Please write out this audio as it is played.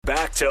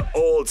back to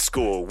Old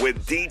School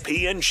with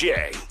DP and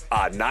J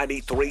on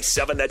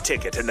 93.7 The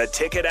Ticket and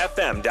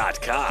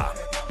theticketfm.com.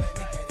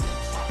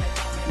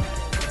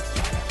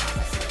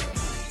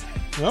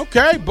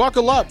 Okay,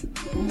 buckle up.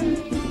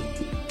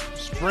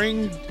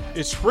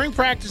 It's spring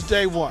practice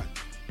day one.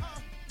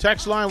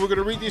 Text line, we're going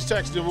to read these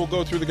texts and we'll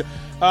go through the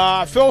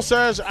Phil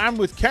says, I'm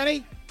with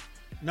Kenny.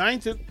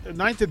 Ninth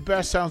at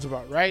best sounds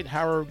about right.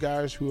 However,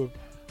 guys who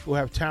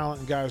have talent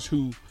and guys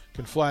who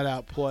can flat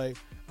out play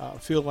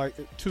feel like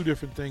two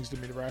different things to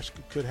me.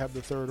 Nebraska could have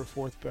the third or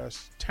fourth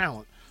best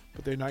talent,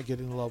 but they're not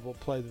getting the level of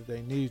play that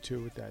they need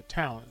to with that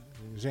talent.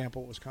 For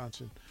example,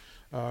 Wisconsin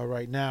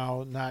right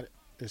now, not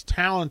as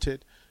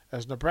talented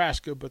as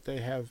Nebraska, but they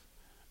have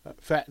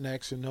fat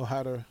necks and know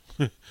how to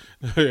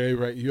hey,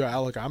 right, you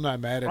Alec, I'm not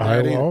mad at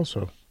that either.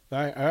 Also.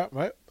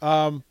 Right.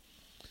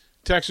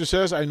 Texas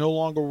says, I no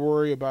longer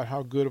worry about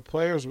how good of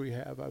players we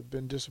have. I've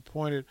been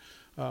disappointed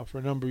for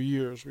a number of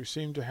years. We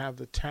seem to have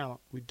the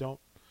talent. We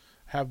don't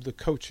have the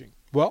coaching.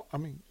 Well, I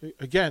mean,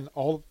 again,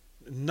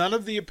 none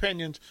of the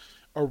opinions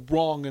are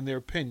wrong in their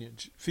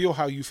opinions. Feel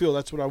how you feel.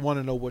 That's what I want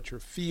to know, what your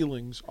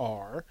feelings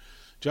are.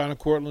 John of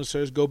Cortland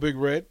says, go Big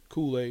Red,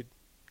 Kool-Aid,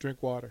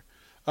 drink water.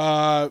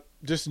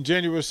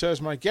 Disingenuous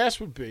says, my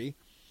guess would be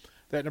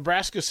that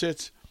Nebraska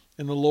sits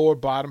in the lower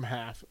bottom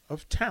half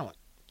of talent.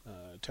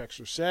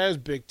 Texter says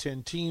Big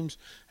Ten teams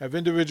have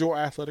individual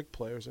athletic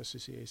players.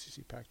 SEC,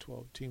 ACC,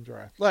 Pac-12 teams are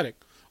athletic,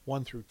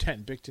 1 through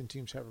 10. Big Ten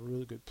teams have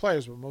really good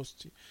players, but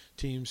most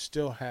teams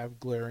still have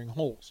glaring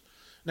holes.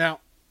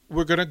 Now,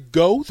 we're going to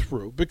go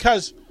through,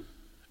 because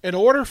in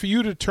order for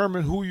you to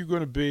determine who you're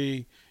going to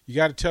be, you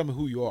got to tell me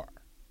who you are.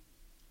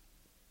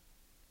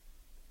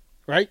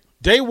 Right?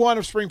 Day one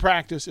of spring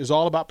practice is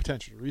all about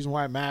potential. The reason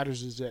why it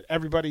matters is that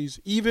everybody's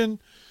even.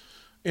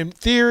 In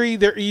theory,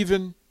 they're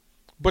even,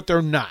 but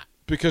they're not,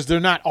 because they're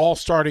not all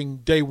starting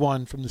day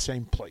one from the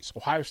same place.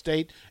 Ohio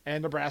State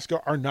and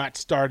Nebraska are not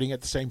starting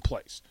at the same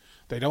place.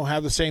 They don't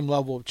have the same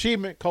level of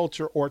achievement,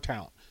 culture, or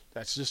talent.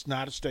 That's just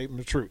not a statement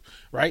of truth,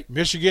 right?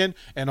 Michigan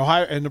and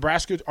Ohio and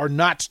Nebraska are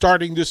not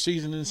starting this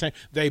season in the same.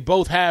 They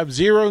both have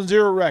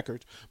 0-0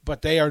 records,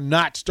 but they are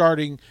not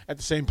starting at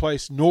the same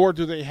place, nor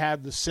do they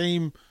have the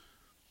same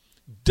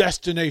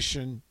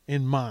destination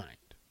in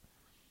mind.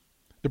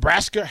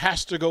 Nebraska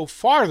has to go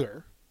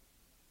farther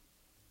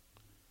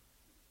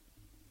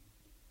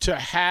to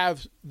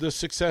have the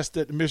success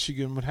that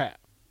Michigan would have.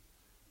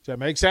 Does that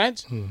make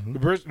sense?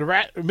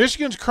 Mm-hmm.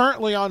 Michigan's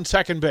currently on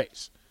second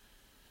base.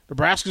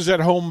 Nebraska's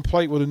at home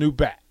plate with a new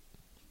bat.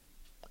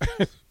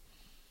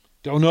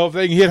 Don't know if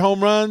they can hit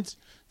home runs.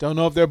 Don't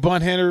know if they're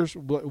bunt hitters.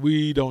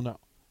 We don't know.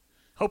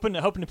 Hoping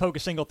to poke a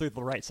single through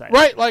the right side.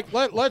 Right, like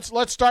let's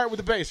start with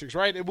the basics,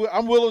 right?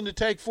 I'm willing to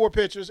take 4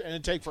 pitches and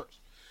then take first.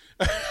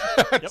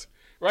 Yep.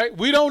 Right?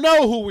 We don't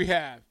know who we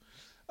have.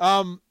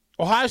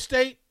 Ohio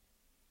State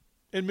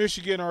and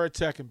Michigan are at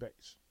second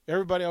base.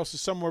 Everybody else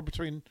is somewhere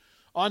between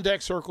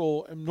on-deck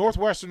circle, and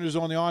Northwestern is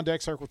on the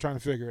on-deck circle trying to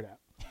figure it out.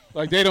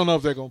 Like, they don't know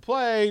if they're going to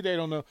play. They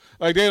don't know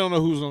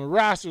who's on the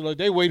roster. Like,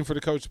 they're waiting for the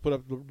coach to put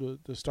up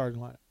the starting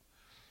lineup.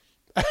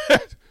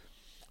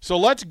 So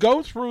let's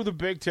go through the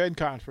Big Ten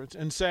Conference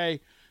and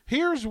say,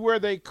 here's where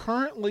they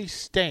currently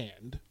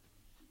stand.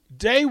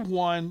 Day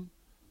one,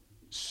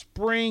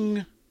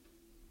 spring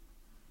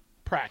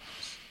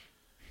practice.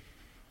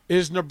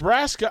 Is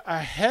Nebraska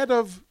ahead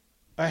of,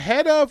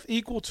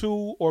 equal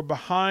to, or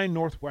behind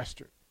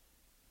Northwestern?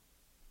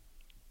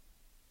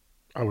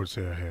 I would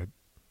say ahead.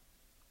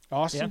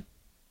 Austin?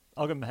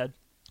 Yeah, I'll give them ahead.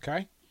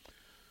 Okay.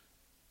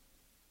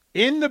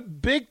 In the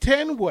Big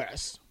Ten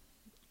West,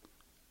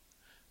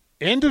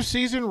 end of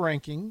season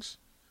rankings,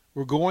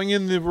 we're going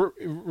in the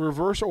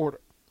reverse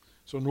order.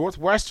 So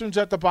Northwestern's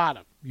at the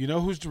bottom. You know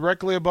who's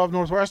directly above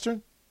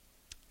Northwestern?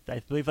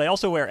 I believe they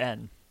also wear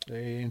N.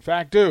 They, in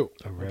fact, do.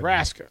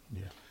 Nebraska.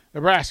 Yeah.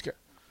 Nebraska.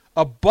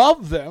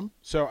 Above them,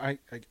 so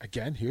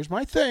again, here's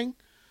my thing,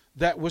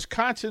 that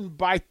Wisconsin,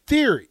 by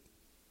theory,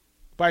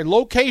 by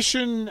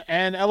location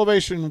and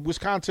elevation,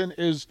 Wisconsin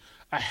is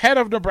ahead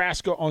of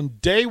Nebraska on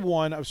day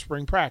one of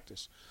spring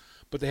practice.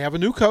 But they have a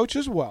new coach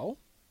as well.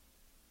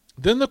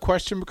 Then the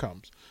question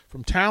becomes,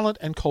 from talent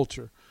and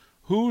culture,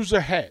 who's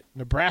ahead,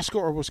 Nebraska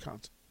or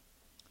Wisconsin?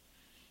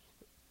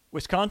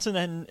 Wisconsin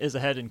then is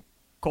ahead in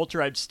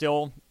culture, I'd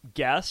still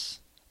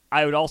guess.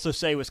 I would also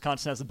say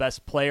Wisconsin has the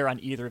best player on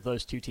either of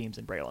those two teams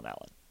in Braylon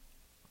Allen.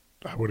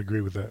 I would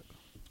agree with that.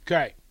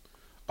 Okay.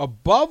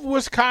 Above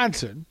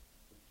Wisconsin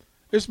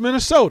is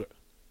Minnesota.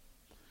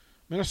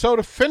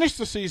 Minnesota finished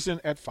the season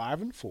at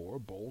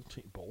 5-4,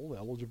 bowl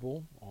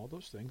eligible, all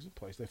those things in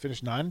place. They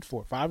finished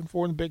 9-4,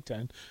 5-4 in the Big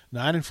Ten,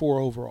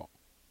 9-4 overall.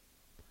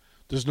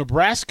 Does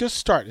Nebraska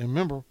start? And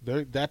remember,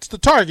 that's the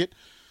target.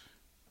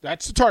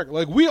 That's the target.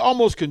 Like, we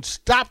almost can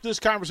stop this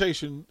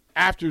conversation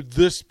after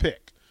this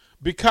pick,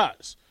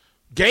 because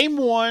game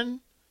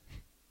one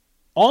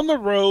on the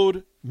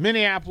road,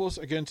 Minneapolis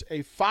against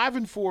a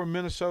 5-4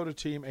 Minnesota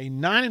team, a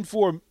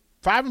 9-4,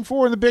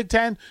 5-4 in the Big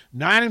Ten,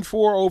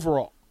 9-4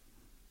 overall.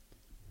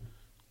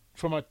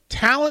 From a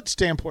talent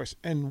standpoint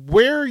and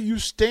where you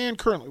stand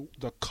currently,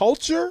 the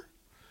culture,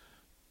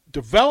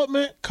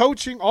 development,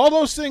 coaching, all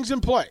those things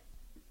in play.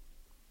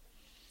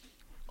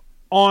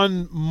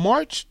 On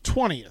March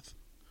 20th,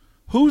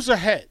 who's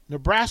ahead,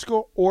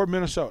 Nebraska or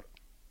Minnesota?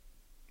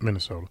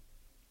 Minnesota.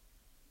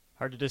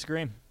 Hard to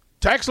disagree.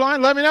 Text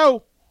line, let me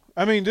know.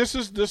 I mean, this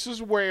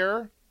is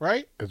where,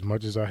 right? As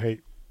much as I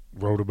hate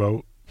row the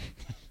boat,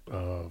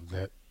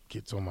 that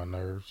gets on my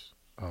nerves.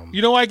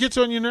 You know why it gets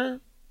on your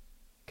nerve?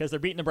 Because they're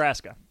beating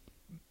Nebraska.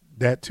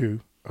 That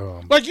too.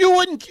 Like you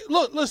wouldn't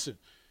look. Listen,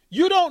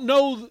 you don't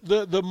know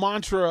the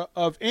mantra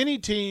of any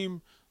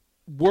team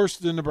worse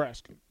than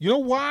Nebraska. You know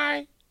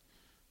why?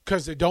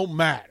 Because they don't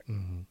matter.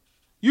 Mm-hmm.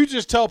 You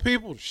just tell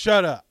people,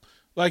 shut up.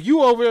 Like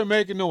you over there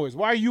making noise.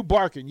 Why are you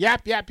barking?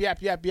 Yap, yap,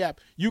 yap, yap, yap.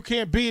 You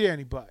can't beat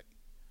anybody.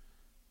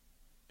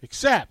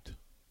 Except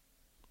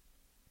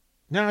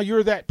now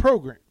you're that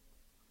program.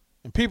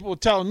 And people are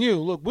telling you,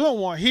 look, we don't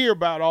want to hear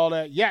about all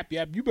that yap,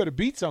 yap. You better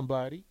beat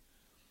somebody.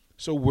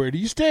 So where do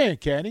you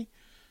stand, Kenny?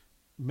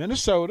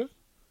 Minnesota,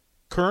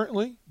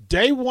 currently,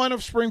 day one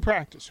of spring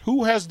practice.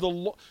 Who has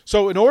the –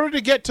 so in order to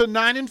get to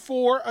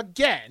 9-4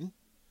 again,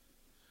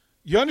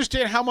 you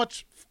understand how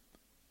much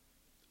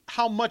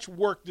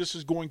work this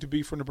is going to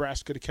be for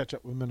Nebraska to catch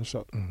up with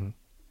Minnesota. Mm-hmm.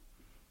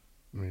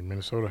 I mean,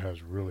 Minnesota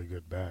has really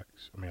good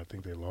backs. I mean, I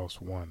think they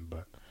lost one,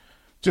 but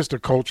just the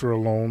culture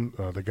alone,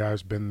 the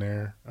guy's been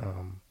there.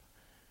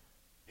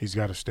 He's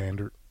got a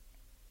standard,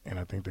 and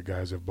I think the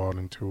guys have bought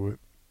into it.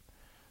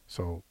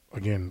 So,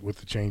 again, with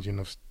the changing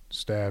of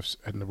staffs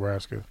at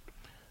Nebraska,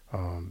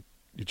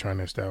 you're trying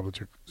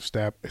to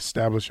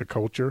establish a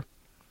culture,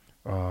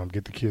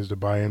 get the kids to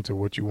buy into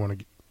what you want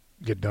to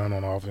get done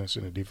on offense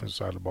and the defensive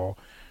side of the ball,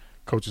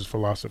 coaches'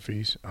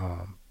 philosophies,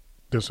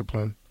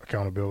 discipline,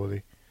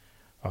 accountability.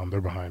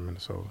 They're behind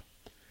Minnesota.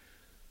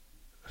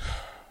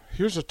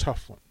 Here's a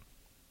tough one.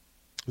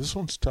 This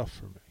one's tough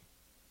for me.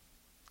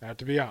 I have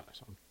to be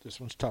honest. This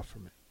one's tough for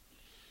me.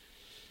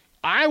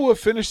 Iowa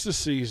finished the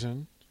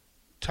season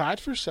tied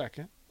for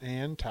second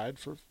and tied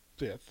for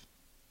fifth,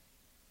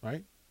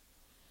 right?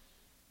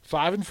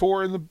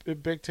 5-4 in the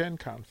Big Ten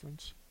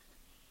Conference.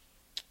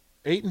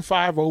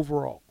 8-5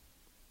 overall.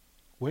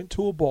 Went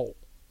to a bowl.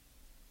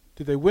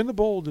 Did they win the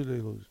bowl or did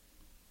they lose?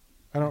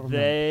 I don't remember.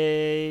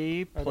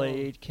 They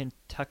played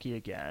Kentucky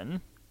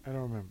again. I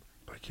don't remember.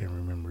 I can't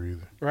remember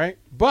either. Right?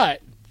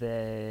 But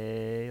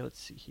let's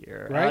see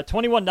here. Right?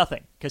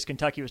 21-0 because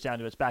Kentucky was down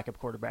to its backup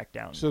quarterback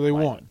down. So they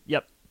won.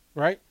 Yep.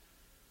 Right?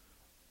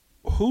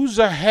 Who's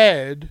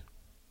ahead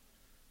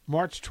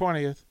March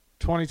 20th,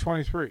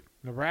 2023?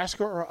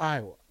 Nebraska or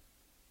Iowa?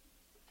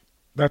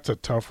 That's a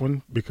tough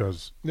one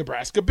because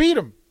Nebraska beat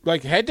them.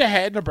 Like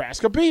head-to-head,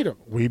 Nebraska beat them.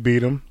 we beat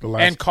them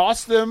And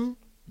cost them,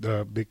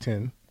 the Big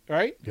Ten.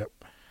 right? Yep.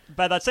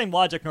 By that same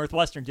logic,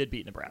 Northwestern did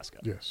beat Nebraska.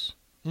 Yes.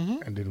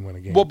 Mm-hmm. And didn't win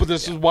a game. Well, but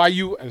this is why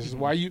you.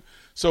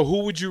 So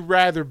who would you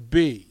rather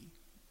be?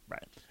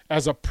 Right.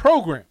 As a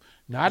program,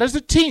 not as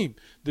a team.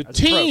 The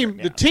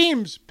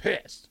team's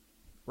pissed.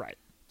 Right.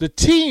 The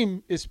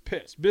team is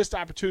pissed. Missed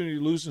opportunity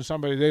losing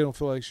somebody they don't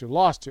feel like they should have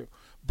lost to.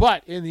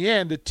 But in the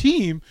end, the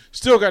team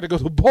still got to go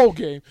to a bowl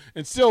game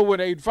and still win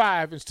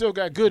 8-5 and still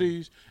got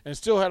goodies and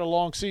still had a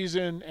long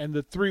season and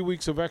the 3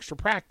 weeks of extra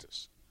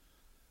practice.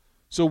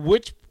 So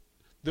which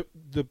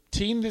the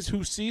team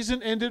whose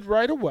season ended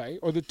right away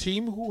or the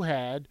team who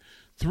had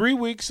 3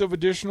 weeks of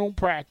additional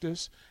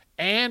practice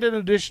and an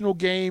additional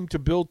game to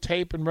build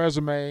tape and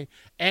resume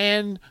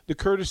and the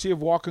courtesy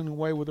of walking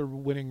away with a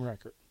winning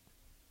record?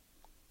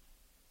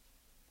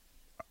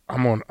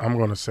 I'm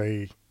going to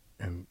say,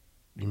 and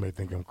you may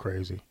think I'm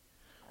crazy,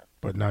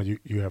 but now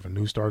you have a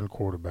new starting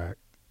quarterback.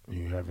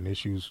 You having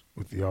issues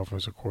with the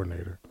offensive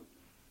coordinator.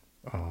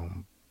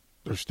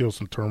 There's still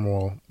some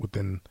turmoil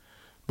within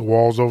the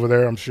walls over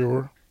there, I'm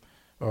sure.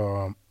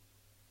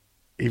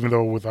 Even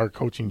though with our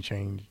coaching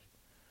change,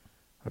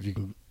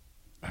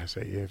 because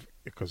if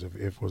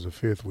it was a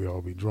fifth, we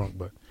all be drunk.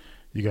 But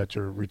you got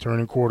your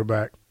returning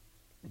quarterback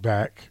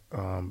back.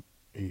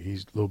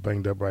 He's a little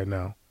banged up right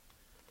now.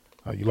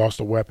 You lost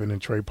a weapon in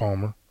Trey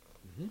Palmer.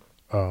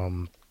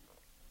 Mm-hmm.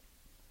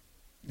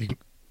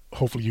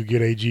 Hopefully you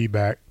get AG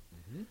back.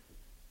 Mm-hmm.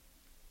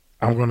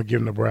 I'm going to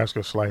give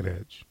Nebraska a slight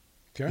edge,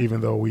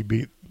 even though we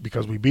beat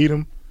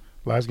them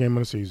last game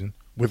of the season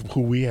with who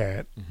we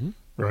had, mm-hmm.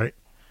 right?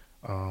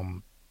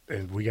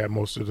 And we got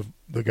most of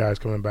the guys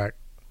coming back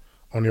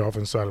on the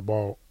offensive side of the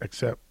ball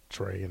except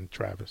Trey and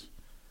Travis.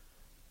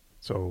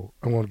 So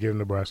I'm going to give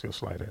Nebraska a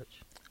slight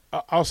edge.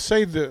 I'll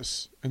say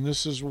this, and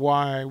this is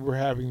why we're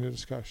having the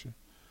discussion.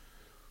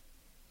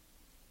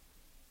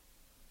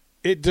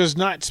 It does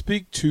not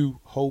speak to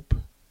hope,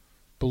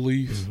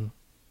 belief, mm-hmm.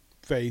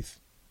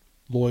 faith,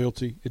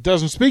 loyalty. It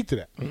doesn't speak to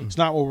that. Mm-hmm. It's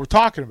not what we're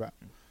talking about.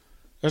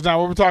 That's not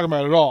what we're talking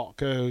about at all,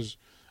 because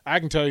I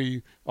can tell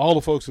you all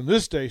the folks in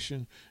this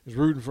station is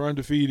rooting for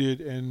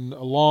undefeated and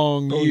a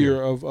long year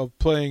of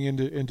playing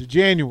into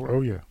January.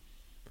 Oh, yeah.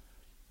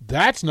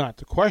 That's not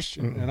the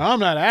question. Mm-mm. And I'm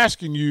not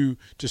asking you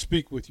to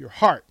speak with your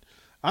heart.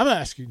 I'm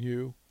asking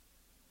you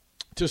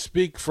to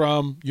speak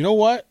from, you know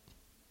what?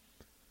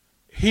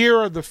 Here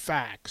are the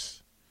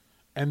facts.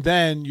 And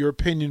then your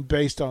opinion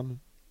based on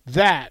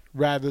that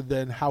rather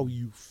than how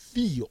you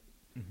feel.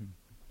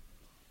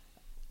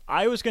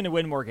 Iowa's going to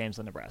win more games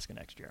than Nebraska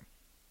next year.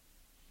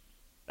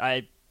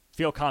 I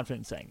feel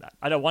confident in saying that.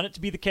 I don't want it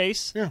to be the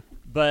case,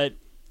 but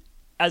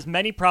as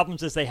many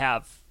problems as they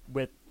have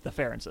with the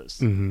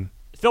Ferences,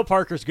 Phil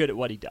Parker's good at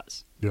what he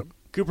does. Yep.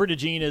 Cooper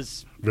DeJean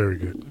is very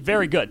good.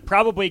 Very good.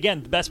 Probably,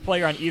 again, the best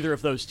player on either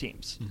of those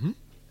teams.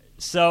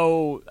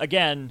 So,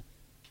 again,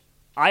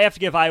 I have to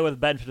give Iowa the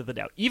benefit of the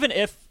doubt. Even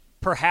if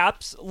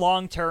perhaps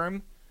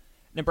long-term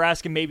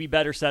Nebraska may be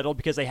better settled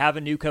because they have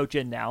a new coach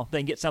in now, they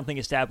can get something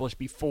established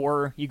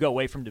before you go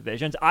away from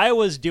divisions.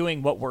 Iowa's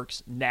doing what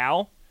works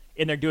now,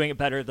 and they're doing it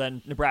better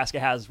than Nebraska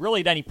has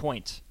really at any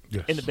point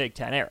in the Big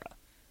Ten era.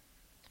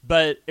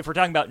 But if we're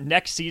talking about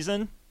next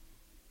season,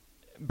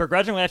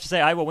 begrudgingly I have to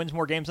say Iowa wins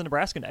more games than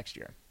Nebraska next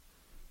year.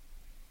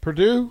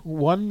 Purdue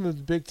won the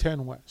Big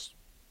Ten West,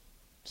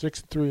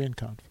 6-3 in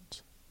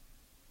conference,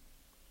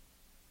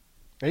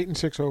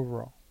 8-6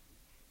 overall.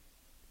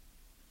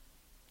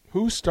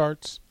 Who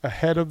starts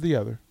ahead of the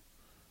other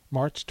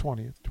March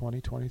 20th,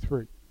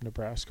 2023,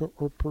 Nebraska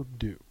or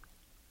Purdue?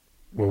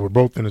 Well, we're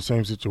both in the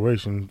same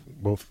situation.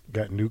 Both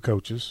got new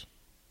coaches.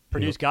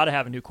 Purdue's got to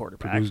have a new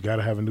quarterback. Purdue's got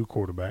to have a new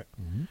quarterback.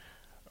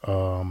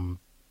 I'm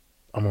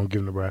going to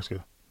give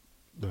Nebraska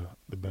the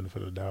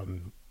benefit of the doubt,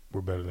 and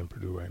we're better than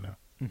Purdue right now.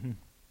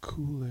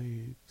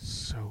 Kool-Aid,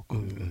 so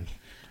cool.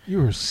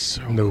 You are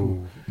so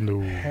cool.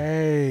 No.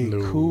 Hey,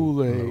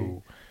 Kool-Aid.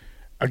 No.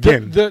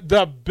 Again,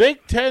 the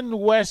Big Ten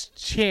West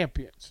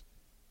champions.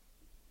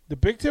 The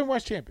Big Ten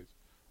West champions.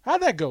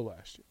 How'd that go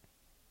last year?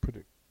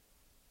 Purdue.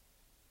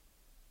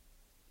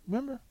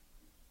 Remember?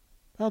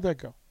 How'd that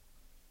go?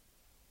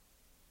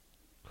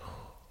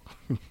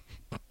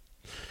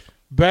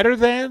 Better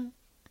than?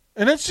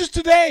 And it's just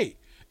today.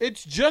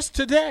 It's just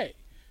today.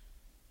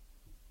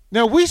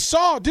 Now,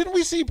 didn't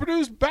we see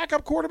Purdue's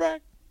backup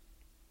quarterback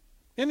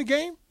in the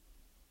game?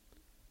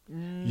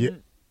 Yeah.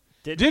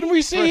 Didn't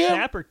we see for a him?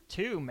 snap or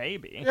two,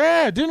 maybe.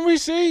 Yeah, didn't we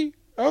see?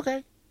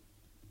 Okay.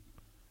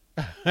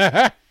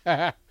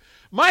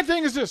 My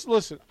thing is this.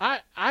 Listen,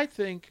 I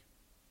think,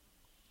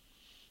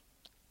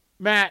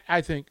 Matt,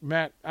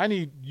 I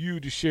need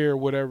you to share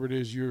whatever it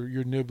is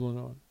you're nibbling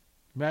on.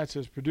 Matt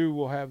says Purdue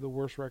will have the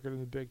worst record in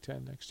the Big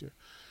Ten next year.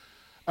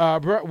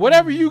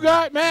 Whatever you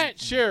got, Matt,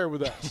 share it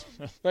with us.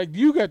 Like,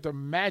 you got the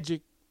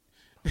magic.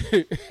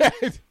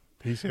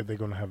 He said they're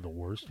going to have the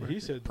worst record.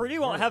 He said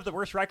Purdue won't have the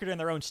worst record in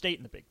their own state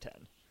in the Big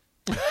Ten.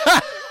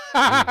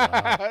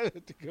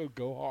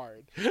 Go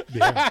hard.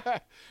 Yeah.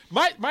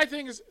 My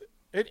thing is,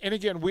 and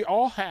again, we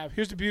all have.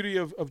 Here's the beauty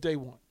of day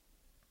one.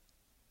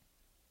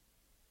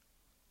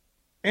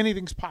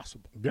 Anything's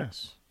possible.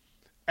 Yes.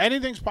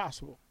 Anything's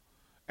possible.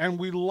 And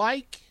we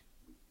like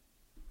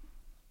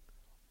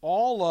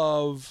all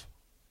of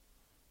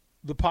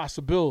the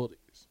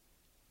possibilities.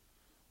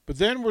 But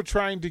then we're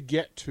trying to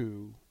get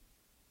to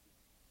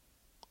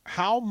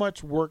how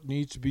much work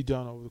needs to be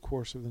done over the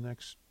course of the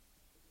next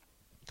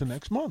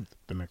month.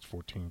 The next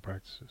 14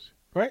 practices.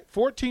 Right?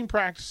 14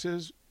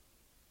 practices,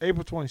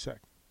 April 22nd.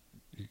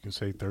 You can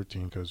say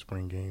 13 because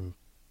spring game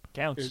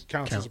counts. It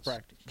counts as a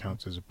practice.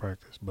 Counts as a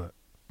practice, but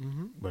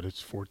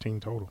it's 14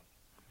 total.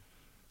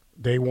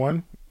 Day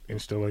 1,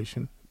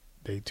 installation.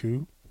 Day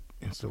 2,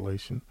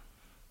 installation.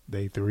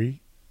 Day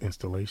 3,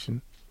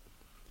 installation.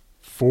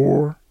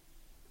 4,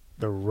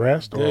 the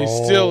rest they are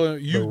still, all.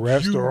 You, the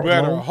rest you are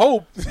better all,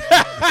 hope.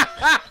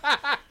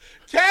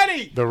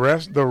 Caddy! The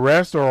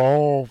rest are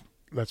all.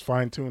 Let's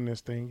fine tune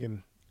this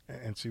thing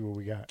and see what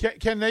we got.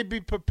 Can they be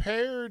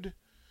prepared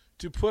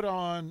to put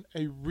on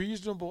a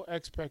reasonable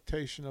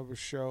expectation of a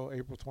show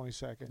April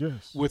 22nd?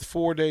 Yes. With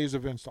 4 days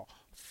of install.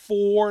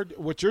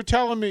 What you're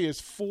telling me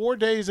is 4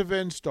 days of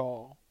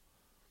install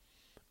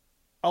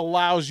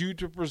allows you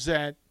to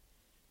present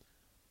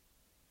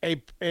an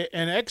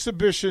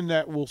exhibition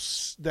that will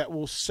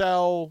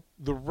sell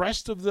the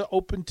rest of the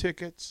open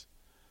tickets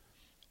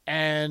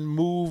and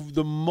move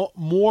the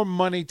more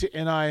money to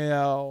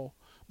NIL,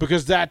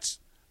 because that's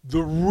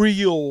the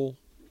real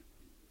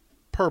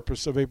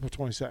purpose of April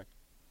 22nd.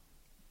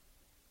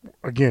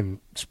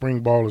 Again, spring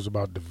ball is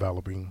about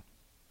developing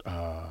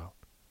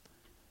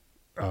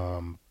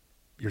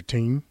your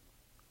team.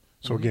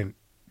 So, again,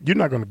 you're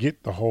not going to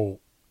get the whole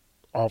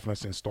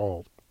offense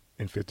installed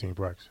in 15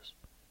 practices.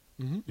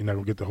 You're not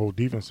going to get the whole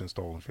defense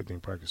installed in 15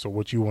 practices. So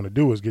what you want to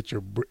do is get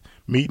your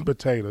meat and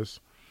potatoes,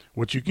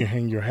 what you can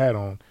hang your hat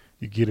on,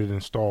 you get it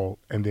installed,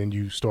 and then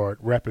you start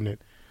repping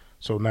it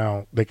so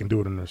now they can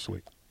do it in their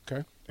sleep.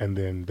 Okay. And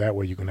then that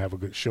way you can have a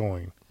good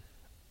showing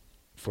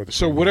for the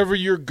So team. whatever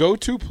your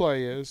go-to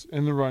play is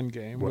in the run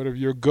game, whatever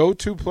your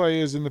go-to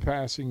play is in the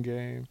passing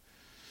game.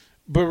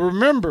 But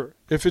remember,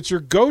 if it's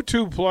your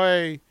go-to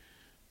play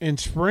in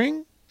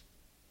spring,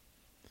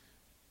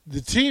 the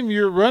team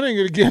you're running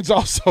it against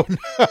also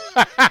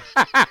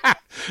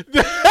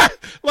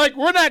like,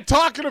 we're not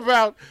talking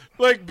about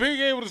like being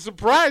able to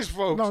surprise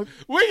folks. No.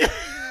 We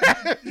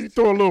You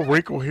throw a little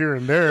wrinkle here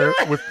and there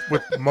with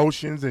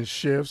motions and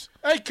shifts.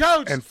 Hey,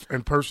 coach.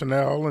 And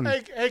personnel and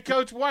Hey,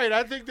 Coach White,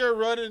 I think they're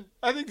running.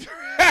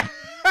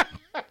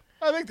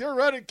 I think they're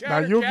running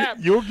Now counter cap.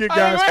 you'll get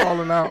guys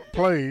calling out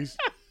plays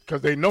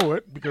because they know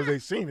it, because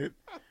they've seen it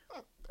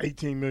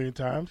 18 million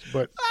times.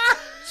 But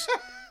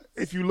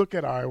if you look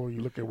at Iowa,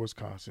 you look at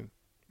Wisconsin,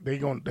 they're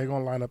gonna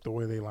line up the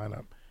way they line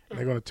up. And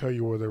they're going to tell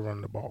you where they're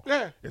running the ball.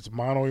 Yeah. It's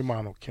mano a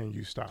mano. Can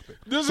you stop it?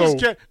 This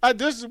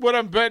is what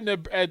I'm betting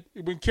at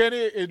when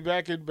Kenny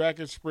back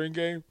in spring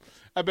game.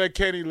 I bet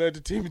Kenny led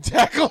the team in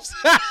tackles.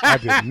 I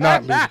did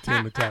not lead the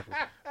team in tackles.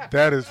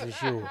 That is for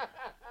sure.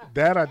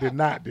 That I did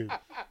not do.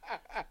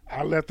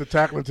 I left the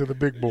tackling to the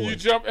big boys. You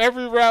jump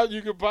every route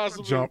you could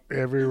possibly jump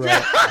every route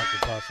I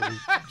could possibly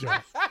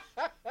jump.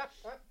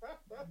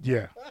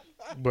 Yeah,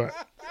 but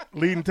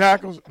leading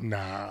tackles,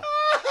 nah.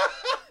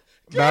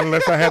 Not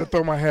unless I had to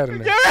throw my hat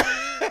in there.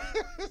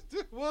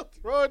 We'll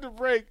throw it to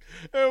break,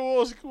 and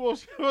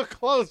we'll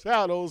close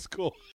out old school.